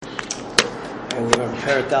We're on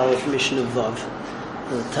Parak Aleph Mishnah Vav.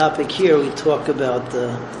 The topic here, we talk about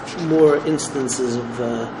more instances of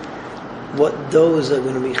what doughs are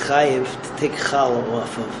going to be chayiv to take challah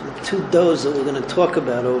off of. The two doughs that we're going to talk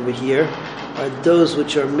about over here are doughs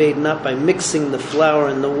which are made not by mixing the flour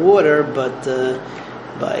and the water, but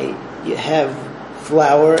by you have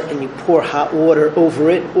flour and you pour hot water over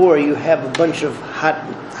it, or you have a bunch of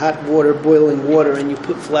hot water, boiling water, and you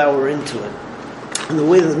put flour into it. And the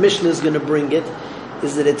way that the Mishnah is going to bring it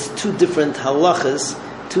is that it's two different halachas,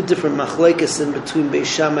 two different machlekes in between Beis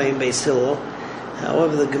Shammai and Beis Hillel.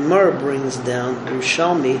 However, the Gemara brings down,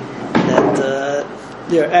 Yerushalmi, that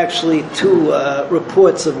there are actually two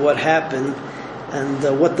reports of what happened and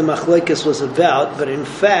what the machlekes was about, but in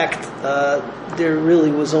fact, there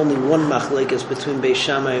really was only one machlekes between Beis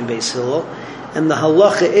Shammai and Beis Hillel. And the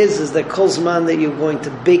halacha is that kol zman that you're going to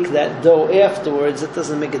bake that dough afterwards, it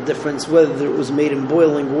doesn't make a difference whether it was made in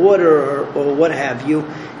boiling water or what have you,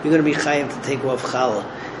 you're going to be chayav to take off challah.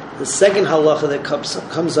 The second halacha that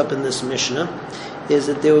comes up in this Mishnah is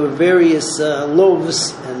that there were various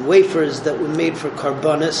loaves and wafers that were made for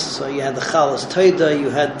karbanis. So you had the chalas taida,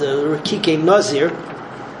 you had the rekikei nazir.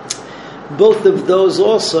 Both of those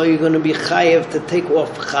also you're going to be chayav to take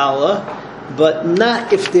off challah, but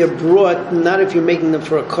not if they're brought, not if you're making them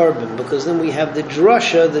for a carbon, because then we have the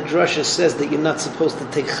drasha. The drasha says that you're not supposed to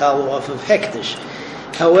take challah off of hektish.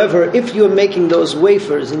 However, if you're making those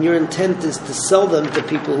wafers and your intent is to sell them to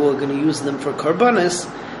people who are going to use them for karbanis,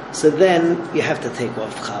 so then you have to take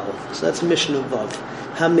off challah. So that's Mishnah Vav.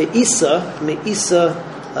 Me'isa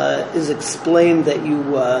is explained that you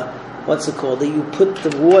that you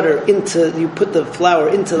put the flour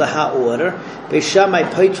into the hot water. Beis Shammai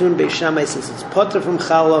Paitrin, Beis Shammai says it's potter from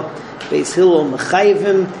challah. Beis Hillel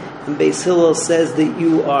mechayivim, and Beis Hillel says that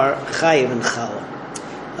you are chayiv in challah.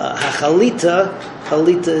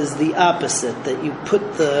 Chalita is the opposite, that you put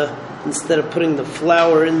instead of putting the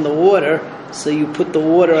flour in the water, so you put the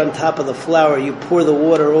water on top of the flour, you pour the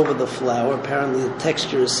water over the flour. Apparently the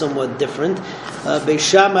texture is somewhat different. Beis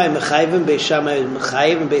Shammai mechayivim, Beis Shammai is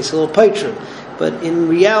mechayiv, and Beis Hillel paitrim. But in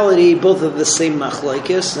reality, both of the same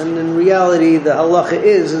machlokes, and in reality the halacha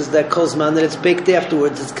is that kol zman that it's baked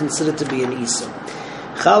afterwards, it's considered to be an isa.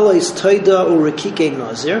 Challah is toida or rekikei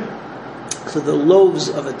nazir. So the loaves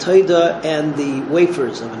of a taida and the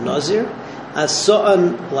wafers of a nazir.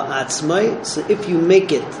 As-so'an la'atzmai. So if you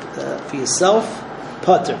make it for yourself,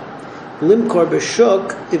 pater. Limkor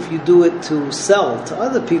b'shuk, if you do it to sell to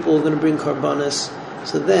other people who are going to bring karbanis,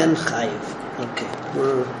 so then chayiv. Okay,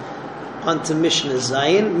 we're on to Mishnah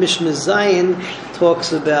Zayin. Mishnah Zayin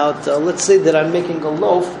talks about, let's say that I'm making a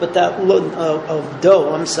loaf, but that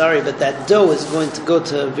that dough is going to go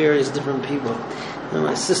to various different people. Now,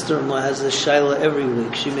 my sister-in-law has this shaila every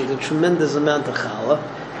week. She makes a tremendous amount of challah.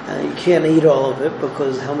 You can't eat all of it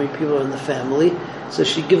because how many people are in the family? So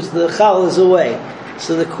she gives the challahs away.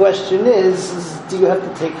 So the question is do you have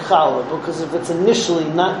to take challah? Because if it's initially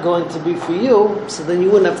not going to be for you, so then you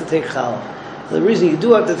wouldn't have to take challah. The reason you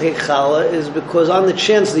do have to take challah is because on the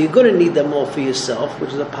chance that you're going to need them all for yourself,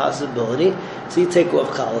 which is a possibility, so you take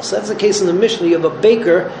off challah. So that's the case in the Mishnah. You have a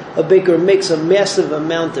baker makes a massive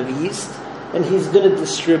amount of yeast, and he's going to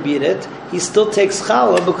distribute it. He still takes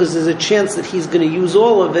challah because there's a chance that he's going to use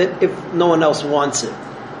all of it if no one else wants it.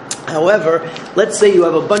 However, let's say you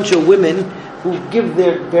have a bunch of women who give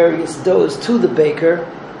their various doughs to the baker,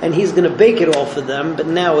 and he's going to bake it all for them, but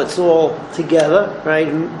now it's all together,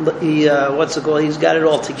 right? He's got it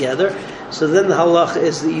all together. So then the halach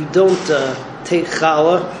is that you don't take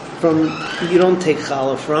challah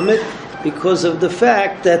from it because of the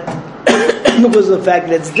fact that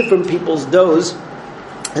it's different people's doughs,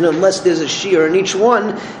 and unless there's a shear in each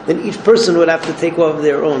one, then each person would have to take off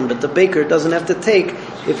their own. But the baker doesn't have to take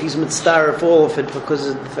if he's mitzdaref all of it because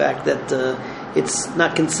of the fact that it's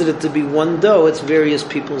not considered to be one dough; it's various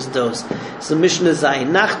people's doughs. So Mishnah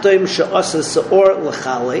Zayin Nachtoim she'asa seor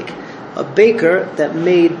l'chalek, a baker that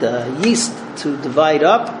made yeast to divide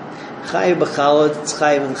up, chayiv b'challah, it's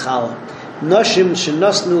chayiv in challah. Nashim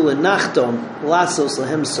shenasnu lenachtom lasos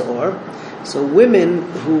lahem seor. So women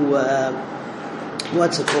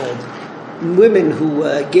who,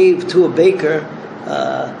 gave to a baker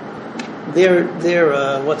their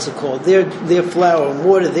flour and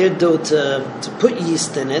water, their dough to put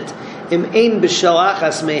yeast in it. Im ein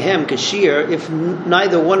b'shalachas mehem kashir. If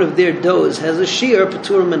neither one of their doughs has a shear,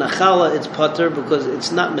 patur min achala, it's patur because it's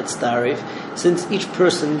not mitzdarif. Since each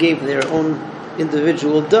person gave their own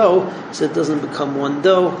individual dough, so it doesn't become one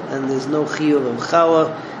dough, and there's no chiyuv of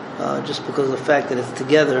challah. Just because of the fact that it's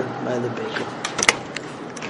together by the baker.